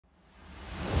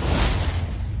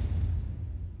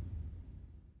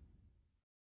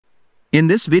In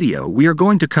this video we are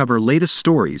going to cover latest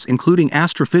stories including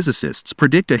astrophysicists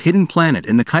predict a hidden planet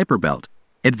in the Kuiper Belt,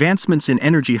 advancements in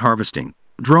energy harvesting,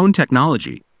 drone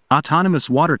technology, autonomous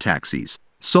water taxis,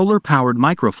 solar-powered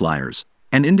microfliers,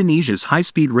 and Indonesia's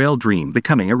high-speed rail dream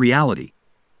becoming a reality.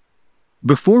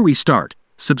 Before we start,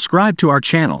 subscribe to our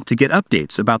channel to get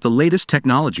updates about the latest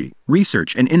technology,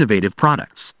 research and innovative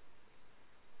products.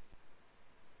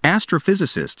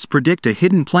 Astrophysicists predict a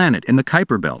hidden planet in the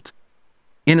Kuiper Belt.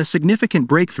 In a significant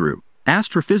breakthrough,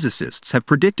 astrophysicists have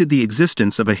predicted the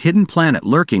existence of a hidden planet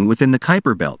lurking within the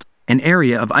Kuiper Belt, an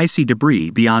area of icy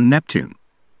debris beyond Neptune.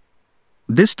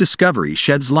 This discovery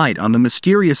sheds light on the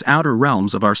mysterious outer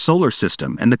realms of our solar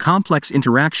system and the complex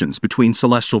interactions between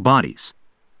celestial bodies.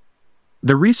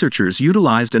 The researchers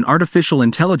utilized an artificial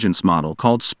intelligence model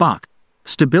called SPOC,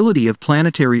 Stability of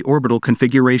Planetary Orbital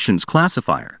Configurations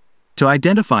Classifier, to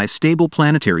identify stable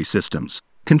planetary systems,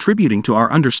 contributing to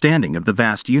our understanding of the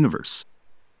vast universe.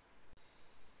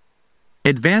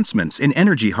 Advancements in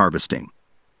energy harvesting.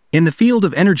 In the field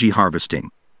of energy harvesting,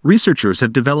 researchers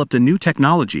have developed a new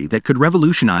technology that could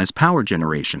revolutionize power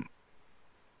generation.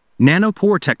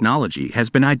 Nanopore technology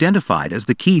has been identified as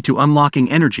the key to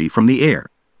unlocking energy from the air.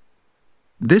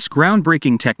 This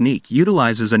groundbreaking technique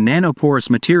utilizes a nanoporous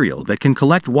material that can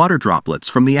collect water droplets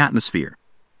from the atmosphere.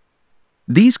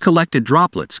 These collected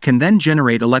droplets can then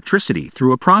generate electricity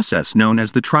through a process known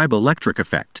as the triboelectric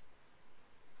effect.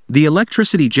 The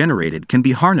electricity generated can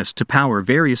be harnessed to power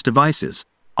various devices,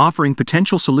 offering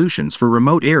potential solutions for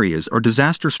remote areas or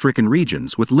disaster-stricken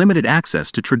regions with limited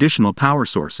access to traditional power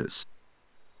sources.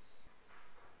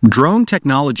 Drone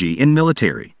technology in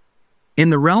military. In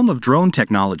the realm of drone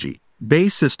technology, BAE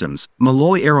Systems,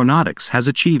 Malloy Aeronautics has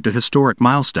achieved a historic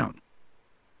milestone.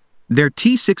 Their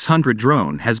T-600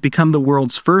 drone has become the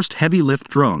world's first heavy-lift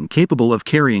drone capable of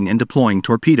carrying and deploying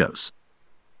torpedoes.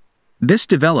 This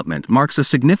development marks a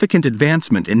significant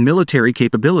advancement in military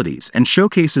capabilities and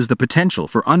showcases the potential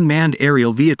for unmanned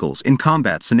aerial vehicles in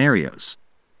combat scenarios.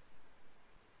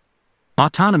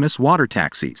 Autonomous water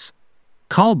taxis.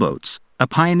 Callboats, a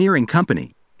pioneering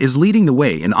company, is leading the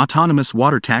way in autonomous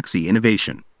water taxi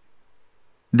innovation.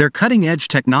 Their cutting-edge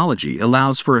technology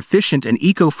allows for efficient and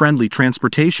eco-friendly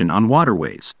transportation on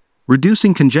waterways,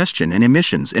 reducing congestion and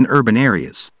emissions in urban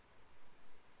areas.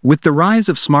 With the rise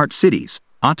of smart cities,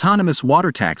 autonomous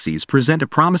water taxis present a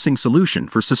promising solution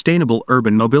for sustainable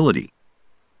urban mobility.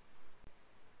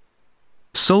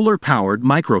 Solar-powered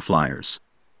microfliers.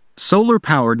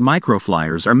 Solar-powered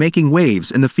microfliers are making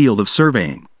waves in the field of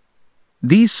surveying.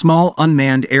 These small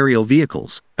unmanned aerial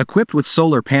vehicles, equipped with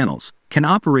solar panels, can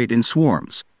operate in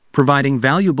swarms, providing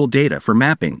valuable data for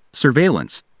mapping,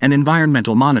 surveillance, and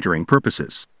environmental monitoring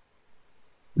purposes.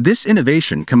 This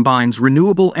innovation combines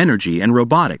renewable energy and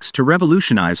robotics to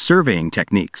revolutionize surveying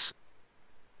techniques.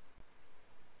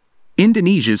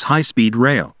 Indonesia's high-speed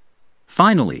rail.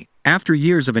 Finally, after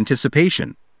years of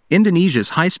anticipation,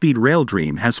 Indonesia's high-speed rail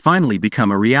dream has finally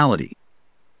become a reality.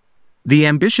 The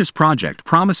ambitious project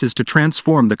promises to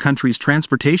transform the country's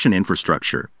transportation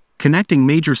infrastructure, connecting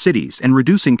major cities and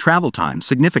reducing travel time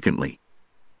significantly.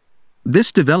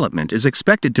 This development is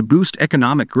expected to boost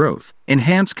economic growth,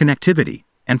 enhance connectivity,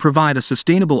 and provide a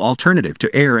sustainable alternative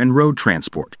to air and road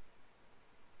transport.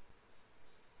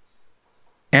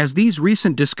 As these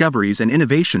recent discoveries and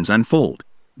innovations unfold,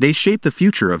 they shape the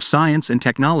future of science and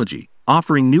technology,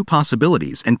 offering new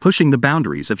possibilities and pushing the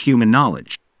boundaries of human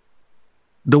knowledge.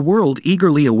 The world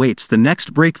eagerly awaits the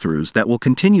next breakthroughs that will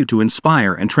continue to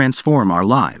inspire and transform our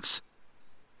lives.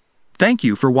 Thank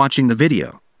you for watching the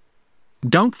video.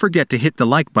 Don't forget to hit the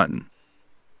like button.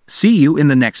 See you in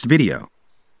the next video.